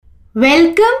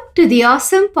Welcome to the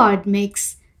Awesome Pod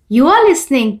Mix. You are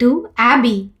listening to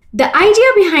Abby. The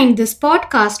idea behind this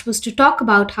podcast was to talk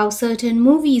about how certain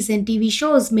movies and TV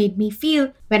shows made me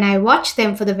feel when I watched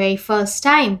them for the very first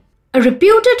time. A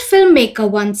reputed filmmaker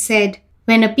once said,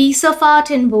 "When a piece of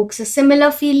art invokes a similar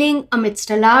feeling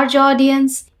amidst a large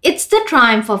audience, it's the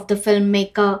triumph of the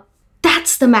filmmaker."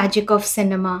 That's the magic of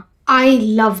cinema. I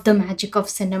love the magic of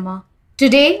cinema.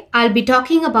 Today, I'll be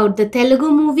talking about the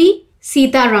Telugu movie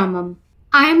Sita Ramam.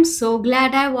 I am so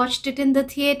glad I watched it in the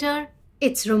theater.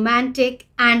 It's romantic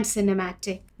and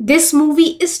cinematic. This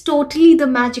movie is totally the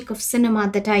magic of cinema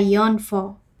that I yearn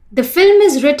for. The film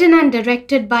is written and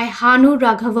directed by Hanu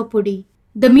Raghavapudi.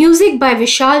 The music by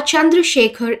Vishal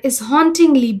Chandrasekhar is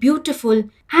hauntingly beautiful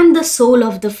and the soul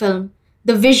of the film.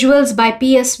 The visuals by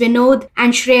P.S. Vinod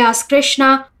and Shreyas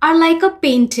Krishna are like a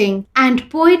painting and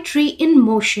poetry in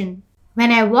motion. When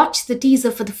I watched the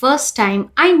teaser for the first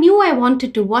time, I knew I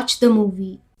wanted to watch the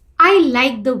movie. I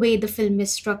like the way the film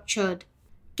is structured.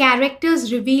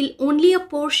 Characters reveal only a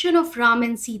portion of Ram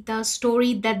and Sita's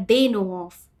story that they know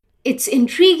of. It's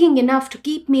intriguing enough to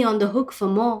keep me on the hook for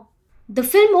more. The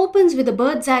film opens with a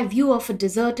bird's eye view of a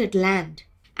deserted land,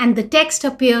 and the text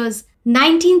appears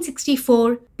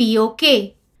 1964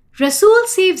 POK. Rasool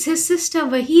saves his sister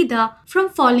Wahida from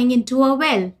falling into a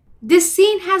well. This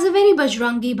scene has a very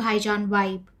Bajrangi Bhaijaan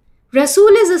vibe.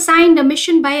 Rasool is assigned a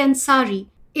mission by Ansari.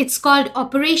 It's called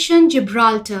Operation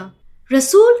Gibraltar.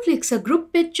 Rasool clicks a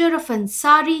group picture of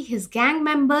Ansari, his gang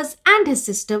members, and his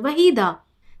sister Wahida.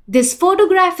 This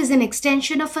photograph is an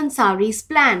extension of Ansari's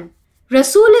plan.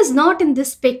 Rasool is not in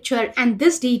this picture, and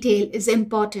this detail is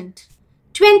important.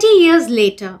 20 years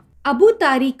later, Abu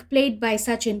Tariq, played by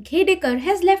Sachin Khedekar,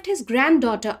 has left his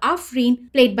granddaughter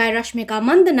Afreen, played by Rashmika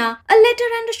Mandana, a letter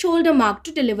and a shoulder mark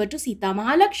to deliver to Sita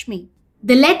Mahalakshmi.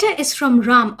 The letter is from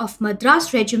Ram of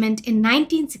Madras Regiment in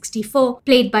 1964,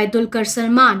 played by Dulquer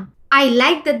Salmaan. I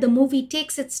like that the movie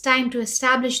takes its time to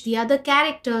establish the other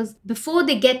characters before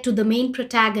they get to the main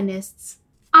protagonists.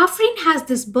 Afreen has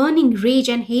this burning rage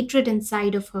and hatred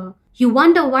inside of her. You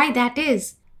wonder why that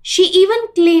is. She even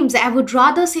claims, "I would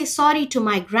rather say sorry to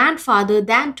my grandfather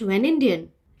than to an Indian."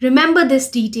 Remember this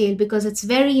detail because it's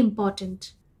very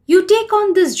important. You take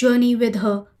on this journey with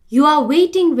her. You are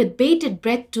waiting with bated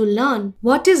breath to learn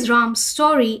what is Ram's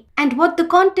story and what the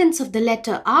contents of the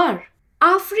letter are.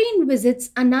 Afreen visits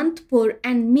Anantpur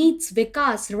and meets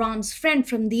Vikas, Ram's friend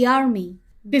from the army.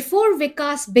 Before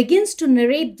Vikas begins to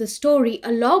narrate the story,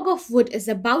 a log of wood is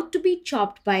about to be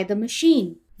chopped by the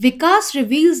machine. Vikas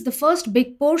reveals the first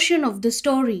big portion of the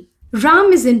story.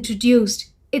 Ram is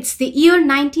introduced. It's the year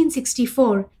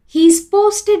 1964. He is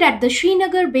posted at the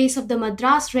Srinagar base of the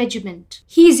Madras Regiment.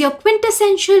 He is your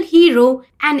quintessential hero,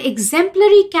 an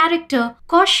exemplary character,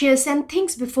 cautious and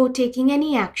thinks before taking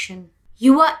any action.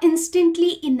 You are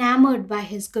instantly enamored by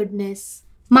his goodness.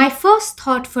 My first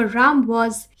thought for Ram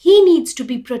was, he needs to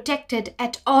be protected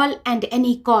at all and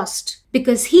any cost,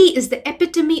 because he is the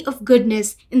epitome of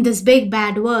goodness in this big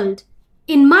bad world.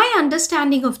 In my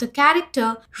understanding of the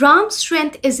character, Ram's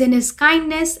strength is in his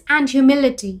kindness and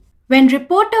humility. When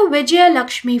reporter Vijaya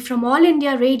Lakshmi from All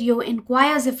India Radio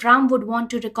inquires if Ram would want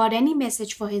to record any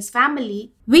message for his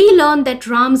family, we learn that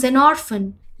Ram's an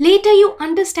orphan. Later you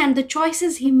understand the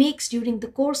choices he makes during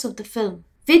the course of the film.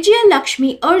 Vijaya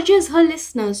Lakshmi urges her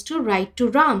listeners to write to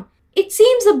Ram. It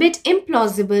seems a bit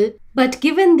implausible, but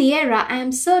given the era, I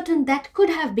am certain that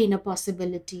could have been a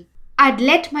possibility. I'd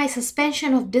let my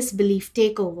suspension of disbelief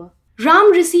take over.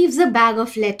 Ram receives a bag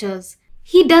of letters.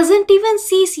 He doesn't even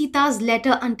see Sita's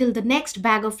letter until the next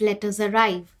bag of letters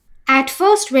arrive. At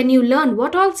first, when you learn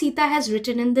what all Sita has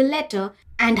written in the letter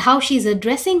and how she's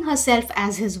addressing herself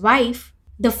as his wife,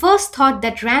 the first thought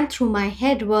that ran through my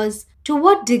head was, to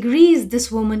what degree is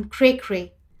this woman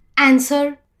cray-cray?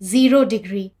 Answer, 0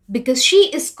 degree, because she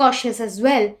is cautious as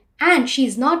well and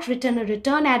she's not written a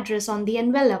return address on the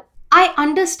envelope. I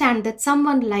understand that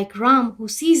someone like Ram, who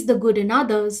sees the good in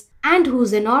others and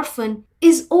who's an orphan,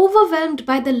 is overwhelmed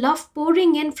by the love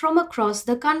pouring in from across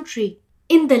the country.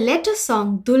 In the letter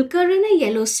song, Dulquer in a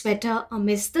yellow sweater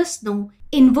amidst the snow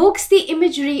invokes the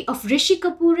imagery of Rishi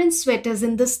Kapoor in sweaters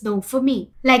in the snow for me,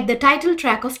 like the title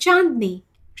track of Chandni.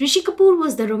 Rishi Kapoor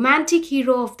was the romantic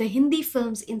hero of the Hindi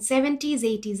films in 70s,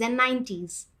 80s and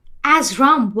 90s. As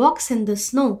Ram walks in the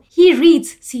snow, he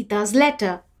reads Sita's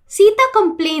letter. Sita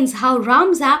complains how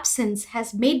Ram's absence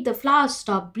has made the flowers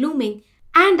stop blooming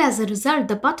and as a result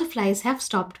the butterflies have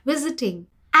stopped visiting.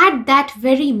 At that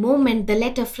very moment, the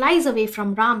letter flies away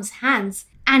from Ram's hands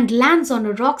and lands on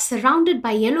a rock surrounded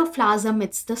by yellow flowers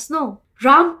amidst the snow.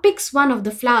 Ram picks one of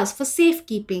the flowers for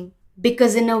safekeeping.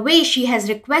 because in a way she has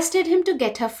requested him to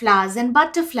get her flowers and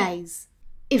butterflies.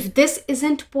 If this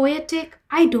isn't poetic,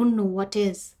 I don't know what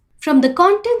is. From the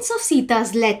contents of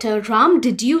Sita's letter, Ram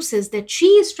deduces that she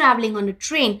is traveling on a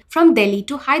train from Delhi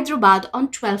to Hyderabad on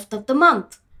 12th of the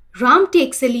month. Ram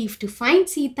takes a leave to find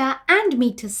Sita and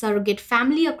meet his surrogate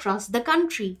family across the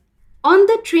country. On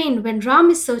the train, when Ram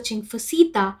is searching for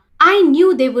Sita, I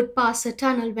knew they would pass a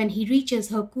tunnel when he reaches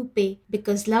her coupe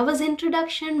because lover's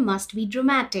introduction must be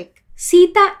dramatic.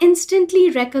 Sita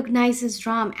instantly recognizes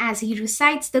Ram as he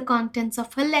recites the contents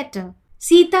of her letter.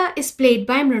 Sita is played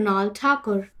by Mrinal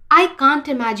Thakur. I can't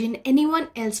imagine anyone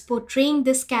else portraying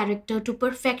this character to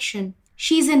perfection.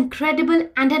 She's incredible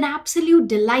and an absolute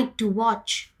delight to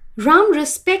watch. Ram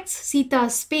respects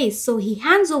Sita's space, so he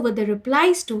hands over the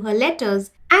replies to her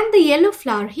letters and the yellow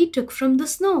flower he took from the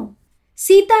snow.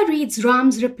 Sita reads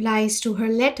Ram's replies to her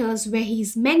letters where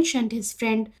he's mentioned his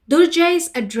friend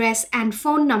Durjai's address and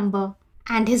phone number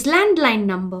and his landline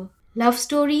number. Love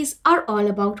stories are all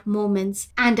about moments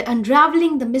and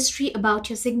unraveling the mystery about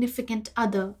your significant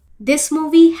other. This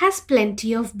movie has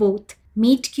plenty of both.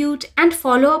 Meet cute and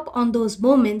follow up on those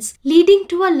moments, leading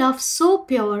to a love so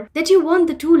pure that you want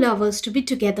the two lovers to be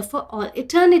together for all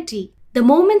eternity. The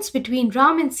moments between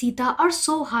Ram and Sita are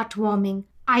so heartwarming.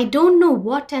 I don't know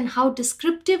what and how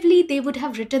descriptively they would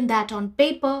have written that on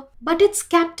paper, but it's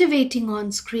captivating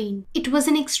on screen. It was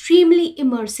an extremely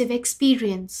immersive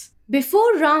experience.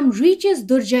 Before Ram reaches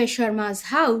Durjai Sharma's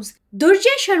house,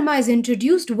 Durjai Sharma is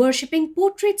introduced worshipping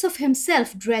portraits of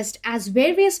himself dressed as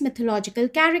various mythological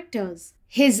characters.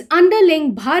 His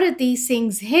underling Bharati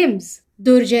sings hymns.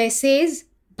 Durjai says,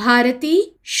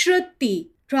 Bharati Shruti.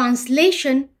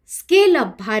 Translation, scale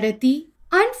up Bharati.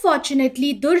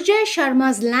 Unfortunately, Durjai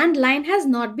Sharma's landline has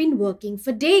not been working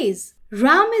for days.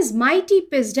 Ram is mighty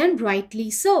pissed and rightly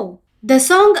so. The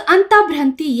song Anta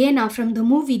Bhranti Yena from the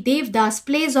movie Devdas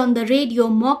plays on the radio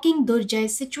mocking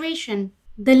Durjai's situation.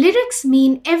 The lyrics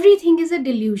mean everything is a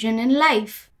delusion in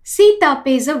life. Sita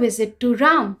pays a visit to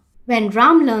Ram. When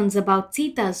Ram learns about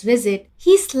Sita's visit,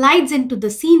 he slides into the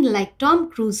scene like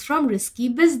Tom Cruise from Risky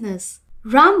Business.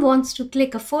 Ram wants to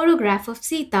click a photograph of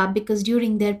Sita because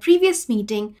during their previous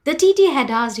meeting, the TT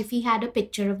had asked if he had a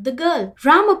picture of the girl.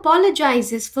 Ram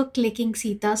apologizes for clicking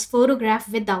Sita's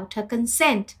photograph without her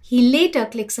consent. He later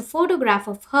clicks a photograph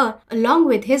of her along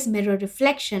with his mirror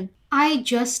reflection. I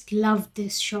just love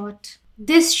this shot.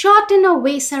 This shot in a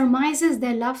way surmises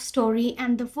their love story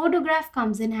and the photograph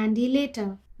comes in handy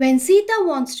later. When Sita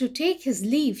wants to take his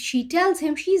leave, she tells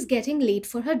him she's getting late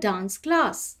for her dance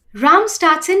class. Ram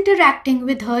starts interacting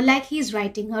with her like he's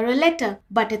writing her a letter,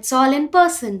 but it's all in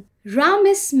person. Ram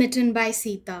is smitten by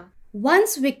Sita.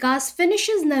 Once Vikas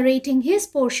finishes narrating his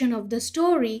portion of the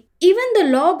story, even the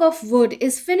log of wood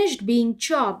is finished being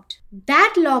chopped.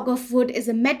 That log of wood is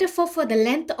a metaphor for the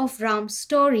length of Ram's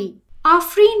story.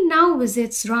 Afreen now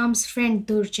visits Ram's friend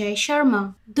Durjai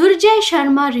Sharma. Durjai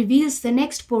Sharma reveals the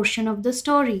next portion of the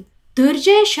story.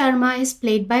 Durjai Sharma is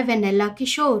played by Vanilla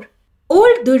Kishore.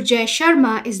 Old Durjai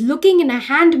Sharma is looking in a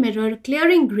hand mirror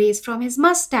clearing grays from his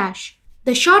mustache.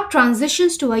 The shot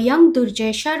transitions to a young Durjai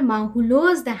Sharma who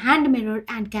lowers the hand mirror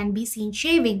and can be seen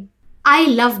shaving. I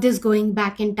love this going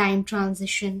back in time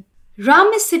transition.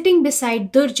 Ram is sitting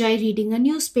beside Durjai reading a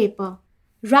newspaper.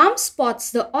 Ram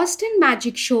spots the Austin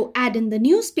Magic Show ad in the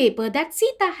newspaper that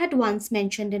Sita had once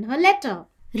mentioned in her letter.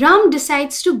 Ram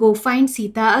decides to go find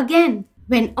Sita again.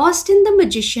 When Austin the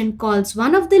magician calls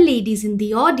one of the ladies in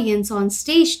the audience on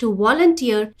stage to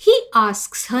volunteer, he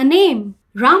asks her name.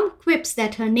 Ram quips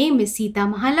that her name is Sita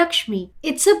Mahalakshmi.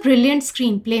 It's a brilliant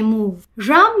screenplay move.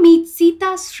 Ram meets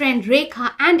Sita's friend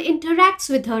Rekha and interacts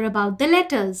with her about the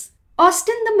letters.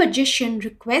 Austin the magician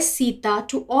requests Sita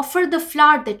to offer the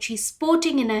flower that she's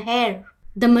sporting in her hair.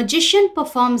 The magician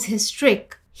performs his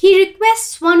trick. He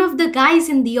requests one of the guys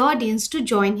in the audience to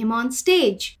join him on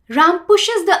stage. Ram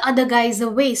pushes the other guys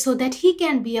away so that he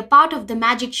can be a part of the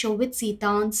magic show with Sita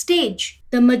on stage.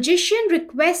 The magician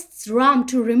requests Ram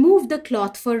to remove the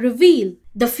cloth for reveal.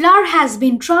 The flower has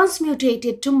been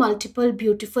transmutated to multiple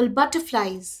beautiful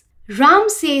butterflies. Ram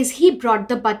says he brought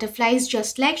the butterflies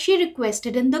just like she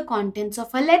requested in the contents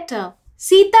of her letter.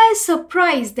 Sita is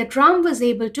surprised that Ram was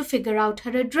able to figure out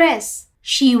her address.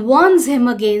 She warns him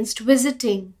against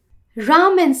visiting.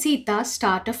 Ram and Sita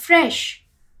start afresh.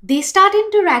 They start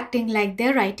interacting like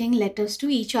they're writing letters to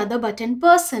each other but in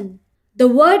person. The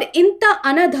word Inta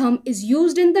Anadham is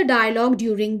used in the dialogue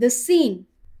during this scene.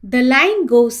 The line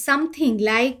goes something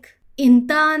like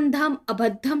Inta Andham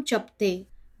Abadham Chapte.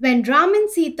 When Ram and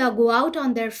Sita go out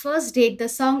on their first date, the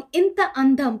song Inta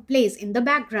Andham plays in the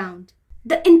background.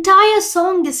 The entire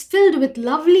song is filled with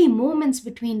lovely moments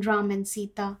between Ram and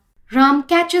Sita. Ram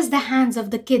catches the hands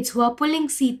of the kids who are pulling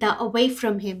Sita away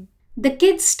from him. The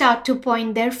kids start to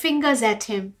point their fingers at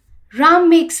him. Ram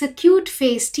makes a cute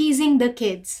face teasing the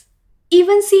kids.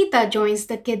 Even Sita joins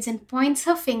the kids and points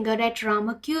her finger at Ram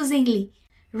accusingly.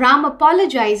 Ram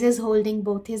apologizes, holding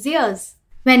both his ears.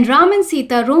 When Ram and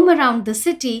Sita roam around the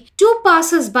city, two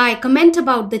passers-by comment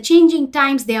about the changing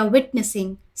times they are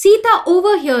witnessing. Sita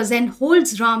overhears and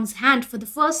holds Ram's hand for the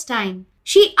first time.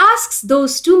 She asks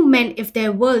those two men if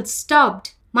their world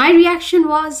stopped. My reaction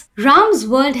was, Ram's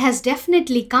world has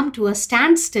definitely come to a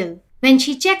standstill. When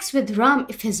she checks with Ram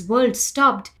if his world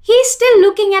stopped, he's still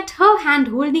looking at her hand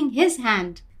holding his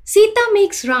hand. Sita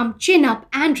makes Ram chin up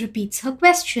and repeats her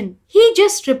question. He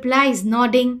just replies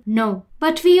nodding no.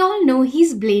 But we all know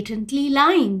he's blatantly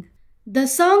lying. The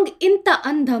song Inta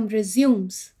Andham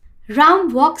resumes.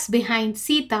 Ram walks behind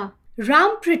Sita.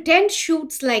 Ram pretend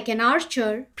shoots like an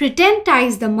archer, pretend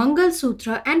ties the Mangal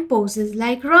Sutra and poses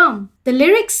like Ram. The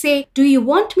lyrics say, "Do you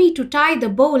want me to tie the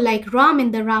bow like Ram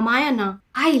in the Ramayana?"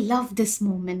 I love this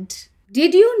moment.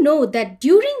 Did you know that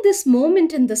during this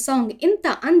moment in the song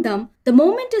Inta Andam, the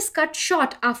moment is cut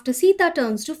short after Sita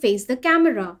turns to face the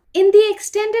camera? In the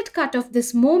extended cut of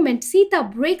this moment, Sita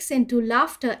breaks into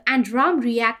laughter and Ram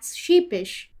reacts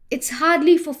sheepish. It's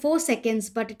hardly for 4 seconds,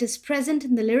 but it is present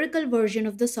in the lyrical version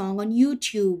of the song on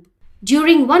YouTube.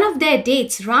 During one of their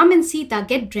dates, Ram and Sita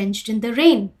get drenched in the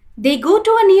rain. They go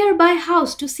to a nearby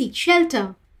house to seek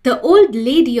shelter. The old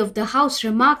lady of the house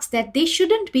remarks that they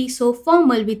shouldn't be so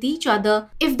formal with each other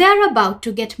if they're about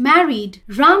to get married.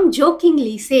 Ram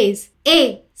jokingly says,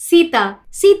 "Hey, Sita."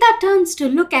 Sita turns to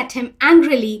look at him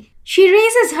angrily. She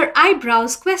raises her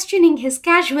eyebrows, questioning his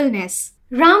casualness.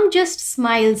 Ram just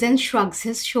smiles and shrugs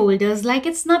his shoulders like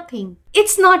it's nothing.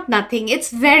 It's not nothing, it's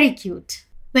very cute.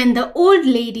 When the old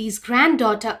lady's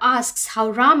granddaughter asks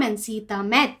how Ram and Sita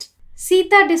met,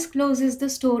 Sita discloses the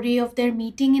story of their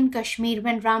meeting in Kashmir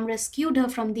when Ram rescued her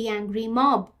from the angry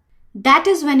mob. That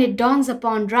is when it dawns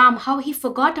upon Ram how he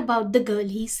forgot about the girl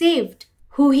he saved,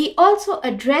 who he also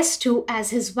addressed to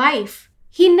as his wife.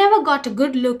 He never got a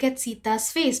good look at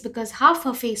Sita's face because half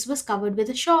her face was covered with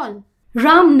a shawl.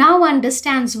 Ram now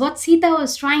understands what Sita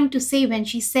was trying to say when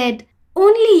she said,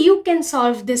 "Only you can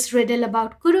solve this riddle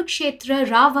about Kurukshetra,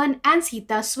 Ravan and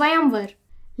Sita Swayamvar."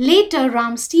 Later,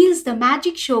 Ram steals the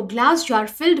magic show glass jar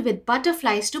filled with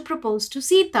butterflies to propose to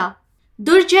Sita.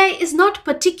 Durjai is not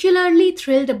particularly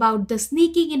thrilled about the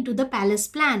sneaking into the palace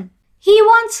plan. He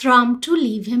wants Ram to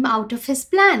leave him out of his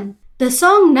plan. The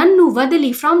song Nannu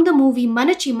Vadali from the movie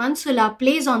Manachi Mansula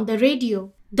plays on the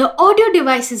radio. The audio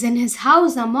devices in his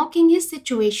house are mocking his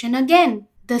situation again.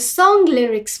 The song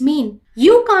lyrics mean,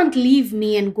 "You can't leave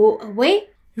me and go away."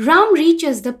 Ram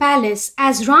reaches the palace.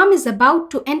 As Ram is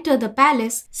about to enter the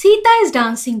palace, Sita is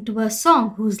dancing to a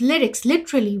song whose lyrics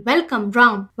literally welcome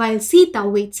Ram while Sita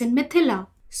waits in Mithila.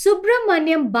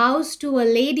 Subramanyam bows to a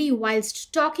lady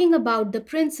whilst talking about the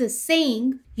princess,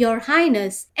 saying, "Your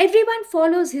Highness." Everyone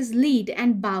follows his lead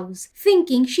and bows,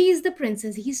 thinking she is the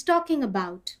princess he's talking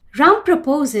about. Ram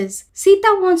proposes.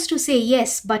 Sita wants to say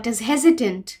yes but is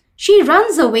hesitant. She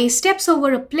runs away, steps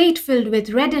over a plate filled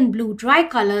with red and blue dry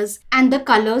colors, and the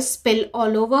colors spill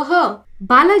all over her.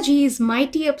 Balaji is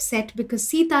mighty upset because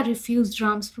Sita refused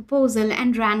Ram's proposal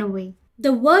and ran away. The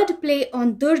wordplay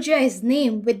on Durjai's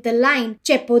name with the line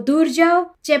 "Chepo Durjao,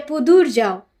 Chepo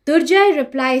Durjao," Durjai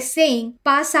replies saying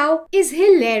 "Pasao" is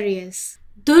hilarious.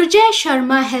 Durjai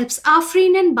Sharma helps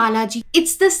Afreen and Balaji.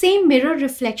 It's the same mirror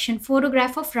reflection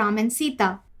photograph of Ram and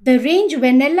Sita. The range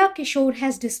Vanilla Kishore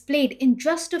has displayed in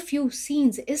just a few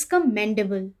scenes is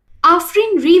commendable.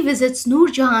 Afreen revisits Noor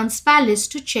Jahan's palace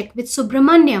to check with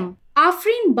Subramanyam.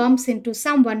 Afreen bumps into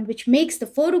someone which makes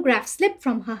the photograph slip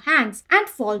from her hands and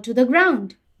fall to the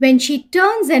ground. When she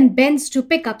turns and bends to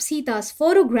pick up Sita's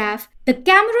photograph, the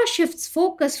camera shifts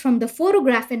focus from the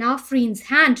photograph in Afreen's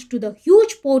hand to the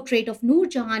huge portrait of Noor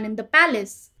Jahan in the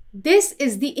palace. This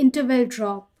is the interval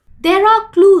drop. There are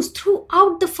clues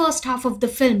throughout the first half of the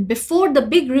film before the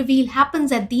big reveal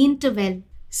happens at the interval.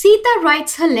 Sita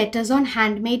writes her letters on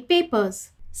handmade papers.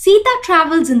 Sita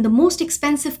travels in the most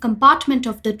expensive compartment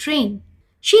of the train.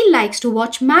 She likes to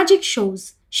watch magic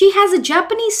shows. She has a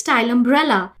Japanese-style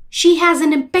umbrella. She has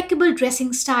an impeccable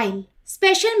dressing style.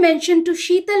 Special mention to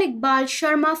Sheetal Iqbal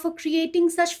Sharma for creating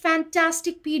such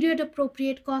fantastic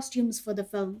period-appropriate costumes for the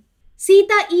film.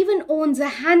 Sita even owns a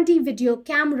handy video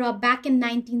camera back in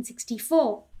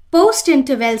 1964.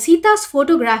 Post-interval, Sita's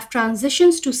photograph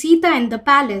transitions to Sita in the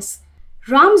palace.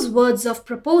 Ram's words of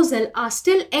proposal are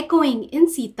still echoing in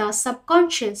Sita's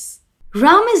subconscious.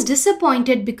 Ram is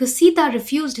disappointed because Sita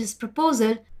refused his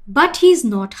proposal, but he's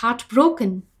not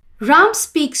heartbroken. Ram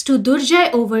speaks to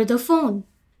Durjai over the phone.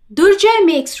 Durjay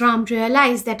makes Ram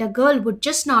realize that a girl would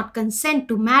just not consent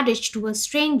to marriage to a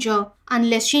stranger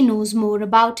unless she knows more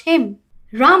about him.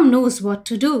 Ram knows what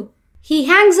to do. He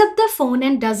hangs up the phone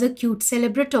and does a cute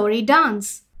celebratory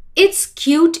dance. It's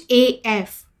cute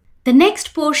AF. The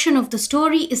next portion of the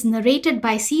story is narrated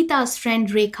by Sita's friend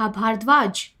Rekha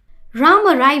Bhardwaj. Ram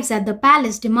arrives at the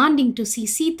palace demanding to see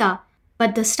Sita,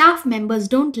 but the staff members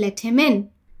don't let him in.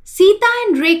 Sita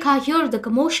and Rekha hear the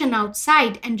commotion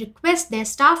outside and request their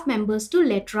staff members to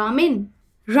let Ram in.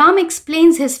 Ram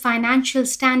explains his financial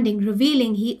standing,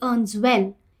 revealing he earns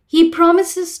well. He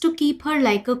promises to keep her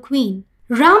like a queen.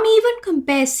 Ram even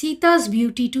compares Sita's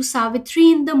beauty to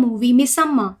Savitri in the movie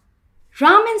Misamma.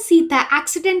 Ram and Sita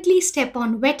accidentally step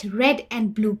on wet red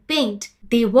and blue paint.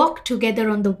 They walk together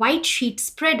on the white sheet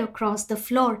spread across the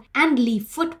floor and leave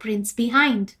footprints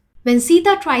behind. When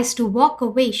Sita tries to walk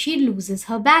away, she loses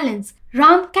her balance.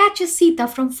 Ram catches Sita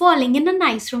from falling in a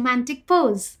nice romantic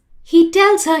pose. He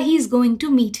tells her he's going to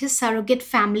meet his surrogate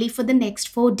family for the next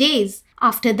 4 days.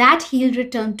 After that, he'll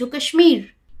return to Kashmir.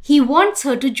 He wants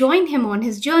her to join him on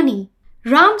his journey.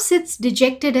 Ram sits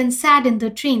dejected and sad in the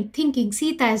train, thinking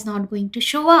Sita is not going to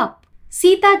show up.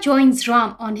 Sita joins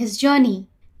Ram on his journey.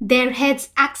 Their heads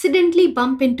accidentally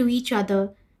bump into each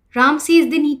other. Ram says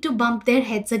they need to bump their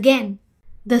heads again.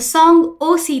 The song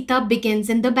O Sita begins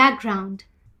in the background.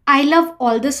 I love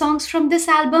all the songs from this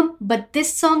album, but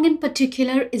this song in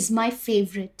particular is my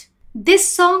favorite. This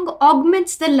song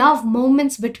augments the love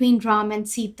moments between Ram and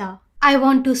Sita. I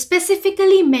want to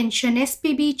specifically mention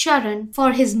SPB Charan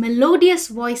for his melodious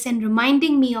voice and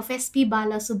reminding me of SP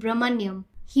Balasubramaniam.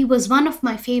 He was one of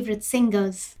my favorite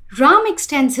singers. Ram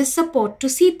extends his support to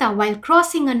Sita while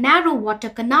crossing a narrow water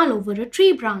canal over a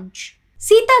tree branch.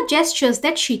 Sita gestures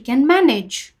that she can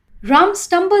manage. Ram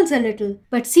stumbles a little,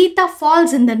 but Sita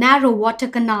falls in the narrow water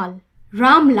canal.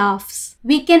 Ram laughs.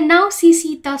 We can now see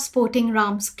Sita sporting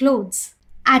Ram's clothes.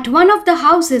 At one of the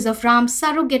houses of Ram's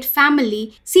surrogate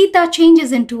family, Sita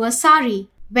changes into a sari.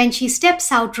 When she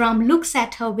steps out, Ram looks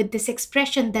at her with this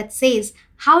expression that says,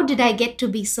 "How did I get to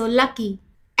be so lucky?"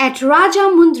 At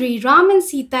Rajamundri, Ram and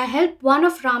Sita help one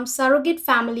of Ram's surrogate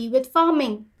family with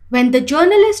farming. When the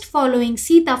journalist following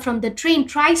Sita from the train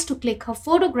tries to click her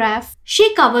photograph,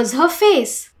 she covers her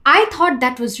face. I thought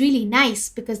that was really nice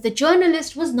because the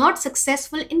journalist was not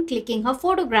successful in clicking her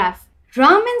photograph.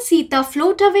 Ram and Sita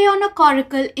float away on a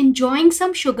coracle enjoying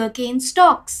some sugarcane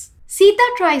stalks. Sita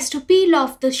tries to peel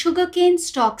off the sugarcane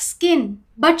stalk skin,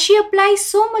 but she applies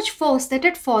so much force that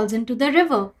it falls into the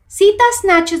river. Sita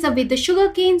snatches away the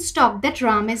sugarcane stalk that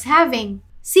Ram is having.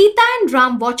 Sita and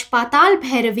Ram watch Patal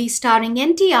Bhairavi starring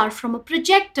NTR from a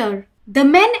projector. The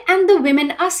men and the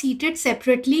women are seated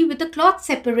separately with a cloth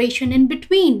separation in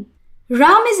between.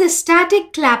 Ram is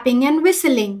ecstatic, clapping and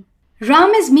whistling.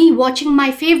 Ram is me watching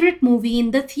my favorite movie in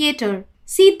the theater.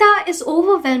 Sita is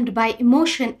overwhelmed by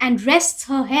emotion and rests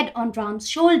her head on Ram's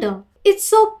shoulder. It's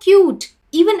so cute.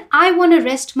 Even I want to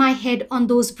rest my head on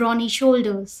those brawny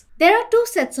shoulders. There are 2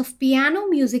 sets of piano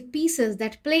music pieces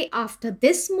that play after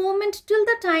this moment till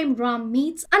the time Ram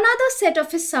meets another set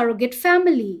of his surrogate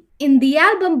family. In the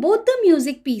album, both the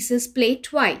music pieces play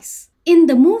twice. In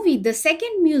the movie, the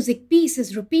second music piece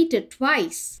is repeated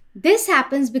twice. This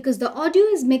happens because the audio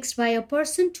is mixed by a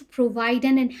person to provide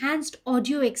an enhanced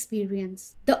audio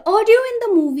experience. The audio in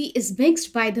the movie is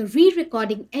mixed by the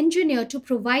re-recording engineer to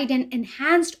provide an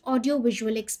enhanced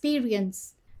audio-visual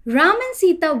experience. Ram and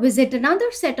Sita visit another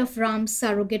set of Ram's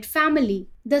surrogate family.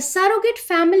 The surrogate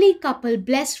family couple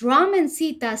bless Ram and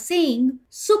Sita saying,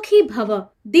 Sukhi Bhava,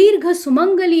 Dirgha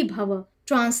Sumangali Bhava.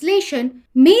 Translation,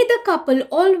 may the couple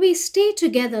always stay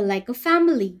together like a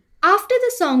family. After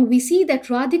the song, we see that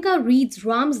Radhika reads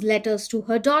Ram's letters to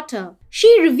her daughter.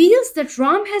 She reveals that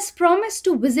Ram has promised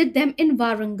to visit them in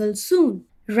Warangal soon.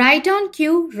 Right on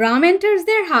cue, Ram enters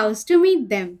their house to meet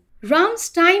them. Ram's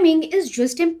timing is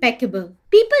just impeccable.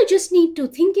 People just need to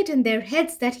think it in their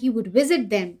heads that he would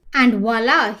visit them. And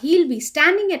voila, he'll be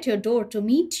standing at your door to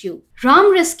meet you.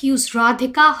 Ram rescues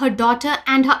Radhika, her daughter,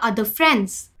 and her other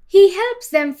friends. He helps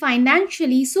them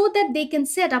financially so that they can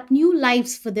set up new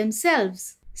lives for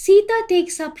themselves. Sita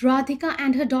takes up Radhika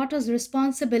and her daughter's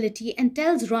responsibility and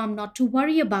tells Ram not to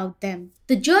worry about them.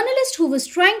 The journalist who was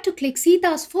trying to click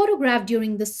Sita's photograph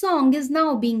during the song is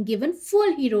now being given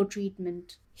full hero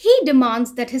treatment. He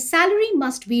demands that his salary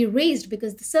must be raised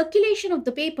because the circulation of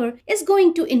the paper is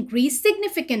going to increase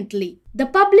significantly. The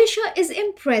publisher is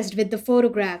impressed with the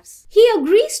photographs. He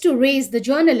agrees to raise the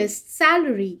journalist's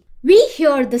salary. We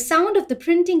hear the sound of the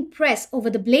printing press over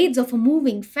the blades of a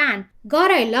moving fan. God,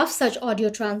 I love such audio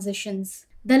transitions.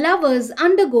 The lovers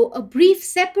undergo a brief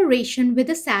separation with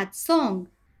a sad song.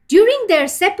 During their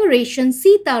separation,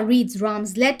 Sita reads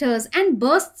Ram's letters and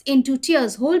bursts into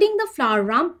tears holding the flower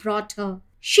Ram brought her.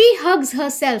 She hugs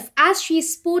herself as she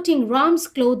is sporting Ram's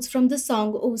clothes from the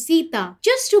song O Sita,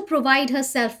 just to provide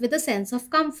herself with a sense of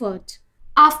comfort.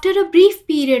 After a brief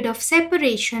period of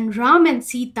separation, Ram and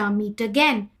Sita meet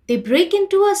again. They break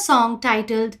into a song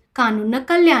titled Kanuna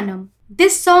Kalyanam.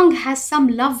 This song has some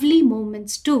lovely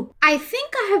moments too. I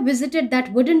think I have visited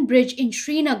that wooden bridge in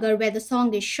Srinagar where the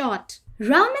song is shot.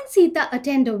 Ram and Sita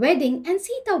attend a wedding and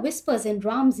Sita whispers in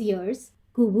Ram's ears,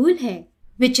 Kubul hai,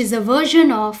 which is a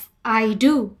version of I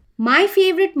do. My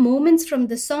favorite moments from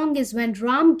the song is when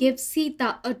Ram gives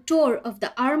Sita a tour of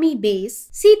the army base.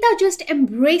 Sita just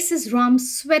embraces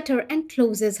Ram's sweater and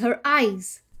closes her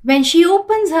eyes. When she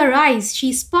opens her eyes,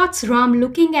 she spots Ram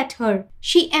looking at her.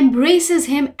 She embraces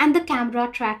him and the camera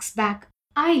tracks back.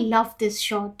 I love this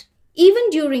shot. Even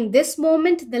during this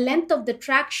moment, the length of the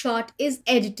track shot is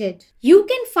edited. You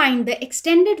can find the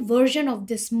extended version of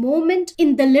this moment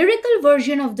in the lyrical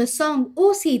version of the song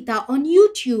O Sita on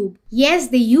YouTube. Yes,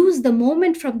 they use the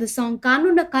moment from the song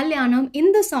Kanuna Kalyanam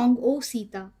in the song O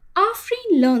Sita.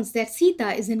 Afreen learns that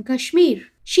Sita is in Kashmir.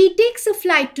 She takes a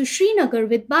flight to Srinagar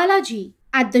with Balaji.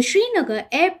 At the Srinagar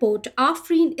airport,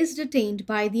 Afreen is detained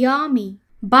by the army.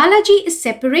 Balaji is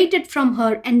separated from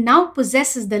her and now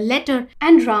possesses the letter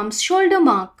and Ram's shoulder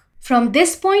mark. From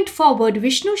this point forward,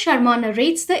 Vishnu Sharma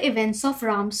narrates the events of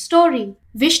Ram's story.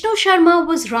 Vishnu Sharma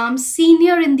was Ram's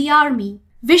senior in the army.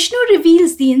 Vishnu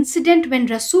reveals the incident when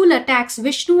Rasool attacks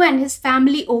Vishnu and his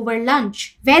family over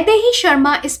lunch. Vaidehi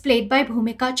Sharma is played by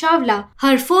Bhumika Chawla.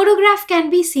 Her photograph can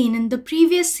be seen in the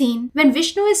previous scene when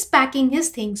Vishnu is packing his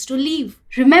things to leave.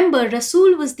 Remember,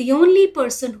 Rasool was the only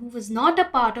person who was not a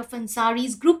part of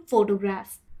Ansari's group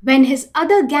photograph. When his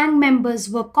other gang members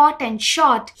were caught and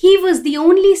shot, he was the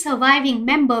only surviving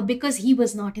member because he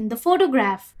was not in the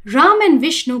photograph. Ram and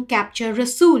Vishnu capture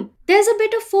Rasool. There's a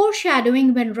bit of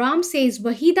foreshadowing when Ram says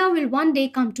Wahida will one day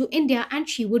come to India and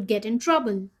she would get in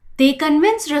trouble. They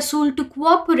convince Rasool to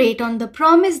cooperate on the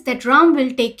promise that Ram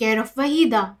will take care of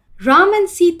Wahida. Ram and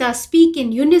Sita speak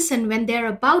in unison when they are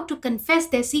about to confess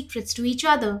their secrets to each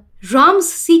other.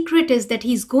 Ram's secret is that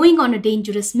he's going on a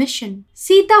dangerous mission.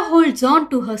 Sita holds on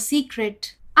to her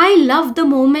secret. I love the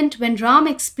moment when Ram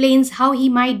explains how he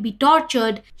might be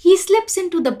tortured. He slips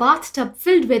into the bathtub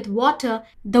filled with water.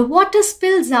 The water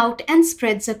spills out and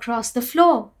spreads across the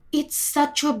floor. It's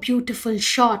such a beautiful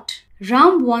shot.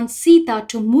 Ram wants Sita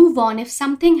to move on if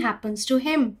something happens to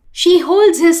him. She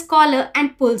holds his collar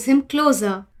and pulls him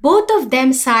closer. Both of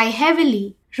them sigh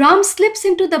heavily. Ram slips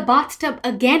into the bathtub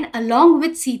again along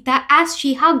with Sita as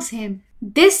she hugs him.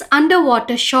 This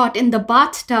underwater shot in the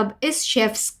bathtub is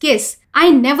chef's kiss.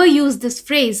 I never use this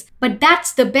phrase, but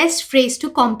that's the best phrase to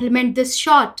compliment this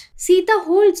shot. Sita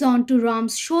holds on to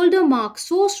Ram's shoulder mark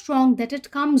so strong that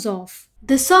it comes off.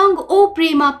 The song O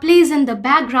Prema plays in the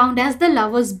background as the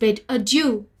lovers bid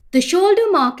adieu. The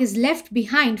shoulder mark is left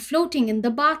behind floating in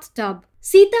the bathtub.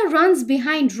 Sita runs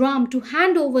behind Ram to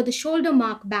hand over the shoulder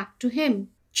mark back to him.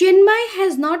 Chinmay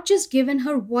has not just given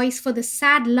her voice for the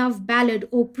sad love ballad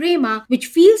O Prema, which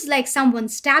feels like someone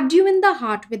stabbed you in the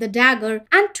heart with a dagger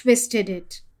and twisted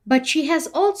it, but she has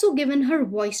also given her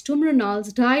voice to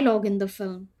Mrunal's dialogue in the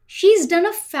film. She's done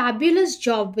a fabulous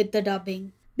job with the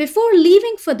dubbing. Before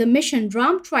leaving for the mission,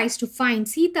 Ram tries to find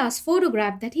Sita's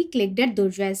photograph that he clicked at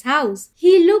Durjai's house.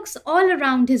 He looks all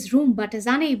around his room but is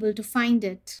unable to find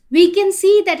it. We can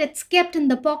see that it's kept in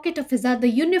the pocket of his other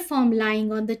uniform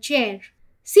lying on the chair.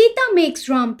 Sita makes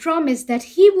Ram promise that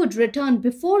he would return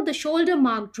before the shoulder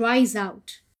mark dries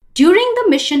out. During the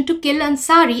mission to kill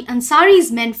Ansari, Ansari's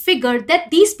men figure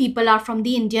that these people are from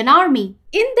the Indian army.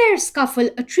 In their scuffle,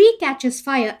 a tree catches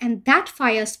fire and that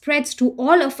fire spreads to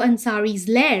all of Ansari's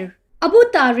lair. Abu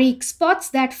Tariq spots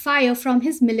that fire from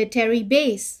his military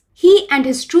base. He and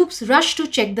his troops rush to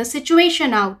check the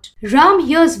situation out. Ram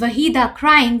hears Wahida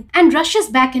crying and rushes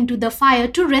back into the fire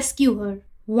to rescue her.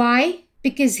 Why?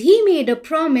 Because he made a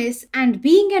promise and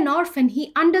being an orphan,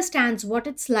 he understands what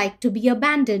it's like to be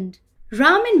abandoned.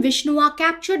 Ram and Vishnu are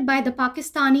captured by the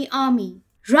Pakistani army.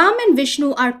 Ram and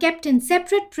Vishnu are kept in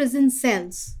separate prison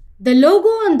cells. The logo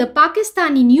on the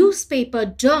Pakistani newspaper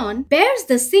Dawn bears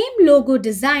the same logo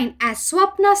design as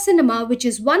Swapna Cinema, which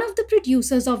is one of the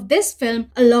producers of this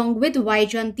film along with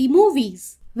Vaijanti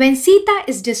Movies. When Sita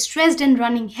is distressed and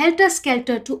running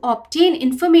helter-skelter to obtain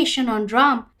information on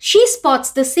Ram, she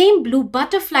spots the same blue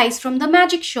butterflies from the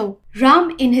magic show.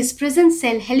 Ram in his prison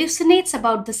cell hallucinates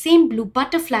about the same blue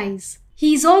butterflies.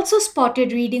 He is also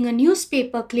spotted reading a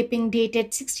newspaper clipping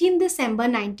dated 16 December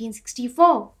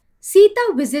 1964.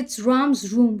 Sita visits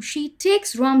Ram's room. She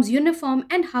takes Ram's uniform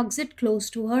and hugs it close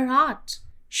to her heart.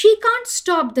 She can't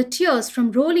stop the tears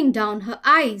from rolling down her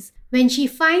eyes when she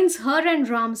finds her and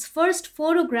Ram's first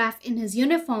photograph in his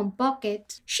uniform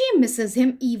pocket. She misses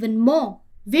him even more.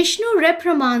 Vishnu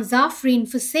reprimands Afreen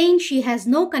for saying she has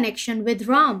no connection with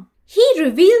Ram. He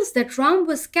reveals that Ram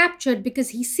was captured because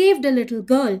he saved a little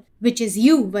girl, which is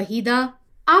you, Wahida.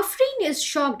 Afreen is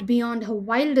shocked beyond her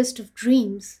wildest of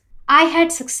dreams. I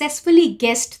had successfully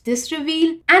guessed this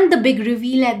reveal and the big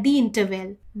reveal at the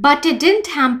interval, but it didn't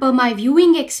hamper my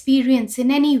viewing experience in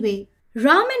any way.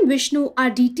 Ram and Vishnu are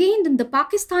detained in the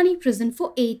Pakistani prison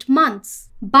for 8 months.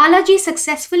 Balaji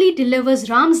successfully delivers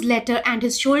Ram's letter and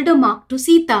his shoulder mark to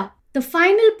Sita. The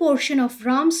final portion of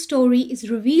Ram's story is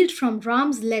revealed from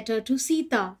Ram's letter to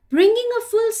Sita, bringing a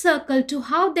full circle to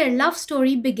how their love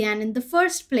story began in the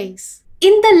first place.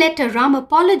 In the letter, Ram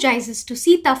apologizes to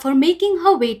Sita for making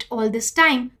her wait all this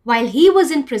time while he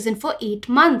was in prison for 8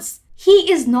 months.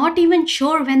 He is not even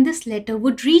sure when this letter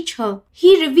would reach her.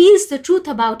 He reveals the truth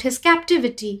about his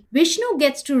captivity. Vishnu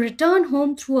gets to return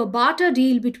home through a barter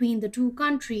deal between the two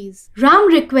countries. Ram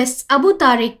requests Abu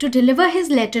Tariq to deliver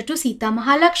his letter to Sita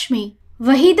Mahalakshmi.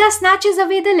 Wahida snatches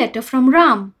away the letter from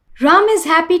Ram. Ram is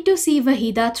happy to see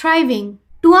Wahida thriving.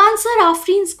 To answer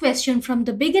Afreen's question from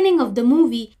the beginning of the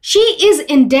movie, she is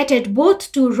indebted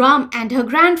both to Ram and her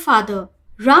grandfather.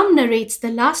 Ram narrates the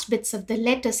last bits of the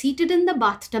letter seated in the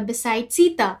bathtub beside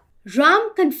Sita. Ram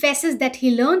confesses that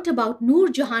he learnt about Noor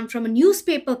Jahan from a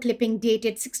newspaper clipping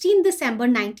dated 16 December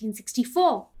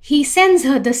 1964. He sends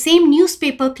her the same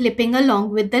newspaper clipping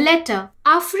along with the letter.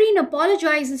 Afreen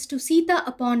apologizes to Sita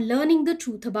upon learning the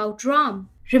truth about Ram.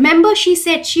 Remember, she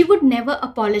said she would never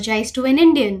apologize to an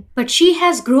Indian, but she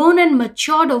has grown and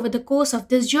matured over the course of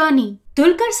this journey.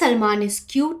 Dulquer Salman is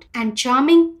cute and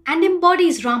charming and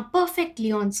embodies Ram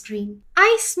perfectly on screen.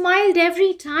 I smiled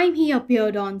every time he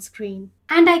appeared on screen,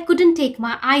 and I couldn't take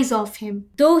my eyes off him,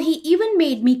 though he even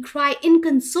made me cry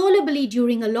inconsolably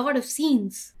during a lot of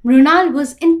scenes. Mrunal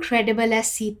was incredible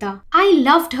as Sita. I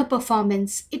loved her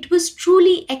performance. It was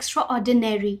truly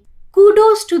extraordinary.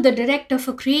 Kudos to the director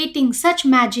for creating such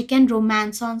magic and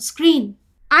romance on screen.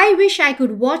 I wish I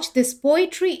could watch this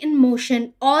poetry in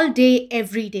motion all day,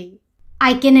 every day.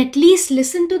 I can at least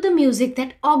listen to the music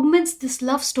that augments this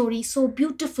love story so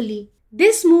beautifully.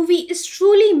 This movie is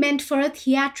truly meant for a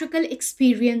theatrical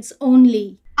experience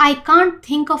only. I can't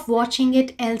think of watching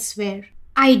it elsewhere.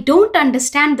 I don't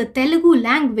understand the Telugu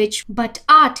language, but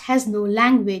art has no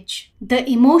language. The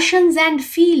emotions and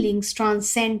feelings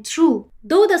transcend through,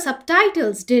 though the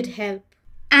subtitles did help.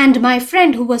 And my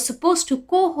friend who was supposed to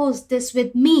co-host this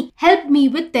with me helped me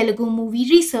with Telugu movie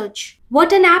research.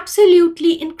 What an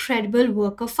absolutely incredible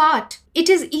work of art. It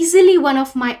is easily one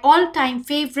of my all-time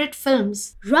favorite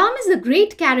films. Ram is a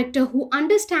great character who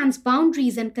understands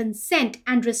boundaries and consent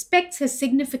and respects his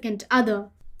significant other.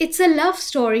 It's a love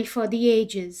story for the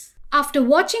ages. After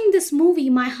watching this movie,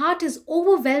 my heart is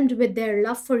overwhelmed with their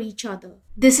love for each other.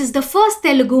 This is the first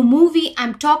Telugu movie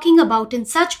I'm talking about in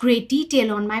such great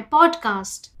detail on my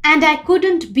podcast, and I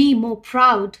couldn't be more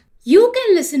proud. You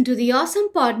can listen to the awesome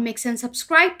pod mix and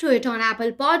subscribe to it on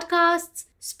Apple Podcasts,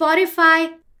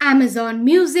 Spotify, Amazon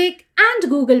Music, and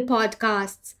Google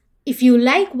Podcasts. If you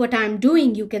like what I'm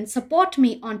doing, you can support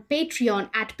me on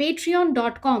Patreon at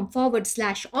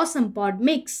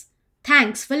patreon.com/awesomepodmix.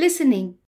 Thanks for listening.